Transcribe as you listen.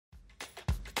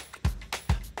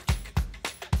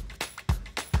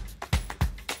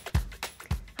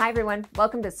Hi everyone,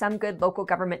 welcome to Some Good Local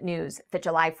Government News, the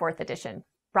July 4th edition,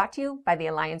 brought to you by the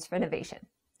Alliance for Innovation.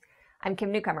 I'm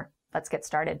Kim Newcomer. Let's get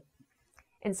started.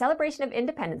 In celebration of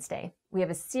Independence Day, we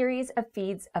have a series of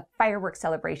feeds of fireworks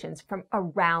celebrations from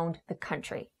around the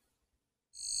country.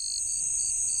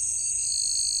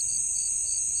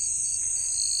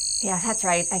 Yeah, that's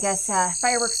right. I guess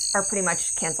fireworks are pretty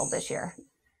much canceled this year.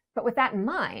 But with that in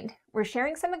mind, we're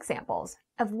sharing some examples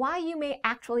of why you may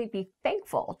actually be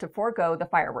thankful to forego the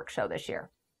fireworks show this year.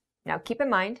 Now, keep in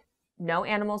mind, no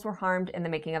animals were harmed in the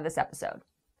making of this episode.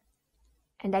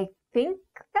 And I think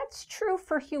that's true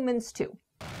for humans too.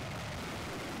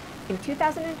 In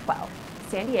 2012,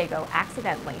 San Diego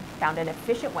accidentally found an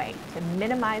efficient way to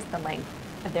minimize the length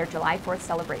of their July 4th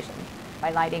celebration by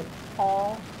lighting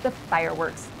all the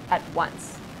fireworks at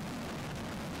once.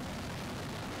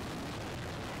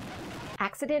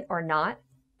 Accident or not,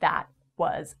 that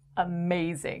was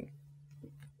amazing.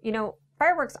 You know,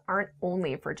 fireworks aren't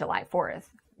only for July 4th.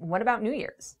 What about New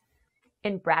Year's?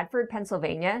 In Bradford,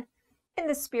 Pennsylvania, in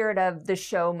the spirit of the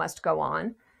show must go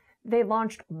on, they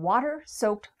launched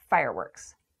water-soaked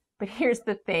fireworks. But here's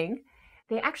the thing,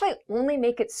 they actually only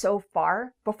make it so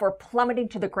far before plummeting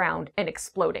to the ground and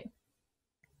exploding.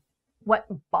 What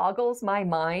boggles my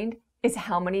mind is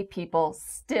how many people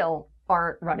still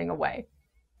aren't running away.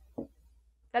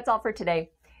 That's all for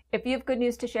today. If you have good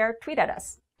news to share, tweet at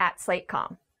us at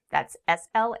SlateComm. That's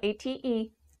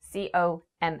SLATECOMM.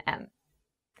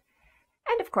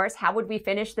 And of course, how would we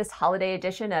finish this holiday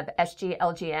edition of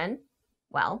SGLGN?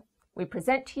 Well, we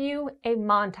present to you a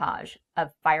montage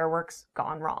of fireworks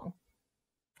gone wrong.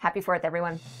 Happy 4th,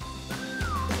 everyone.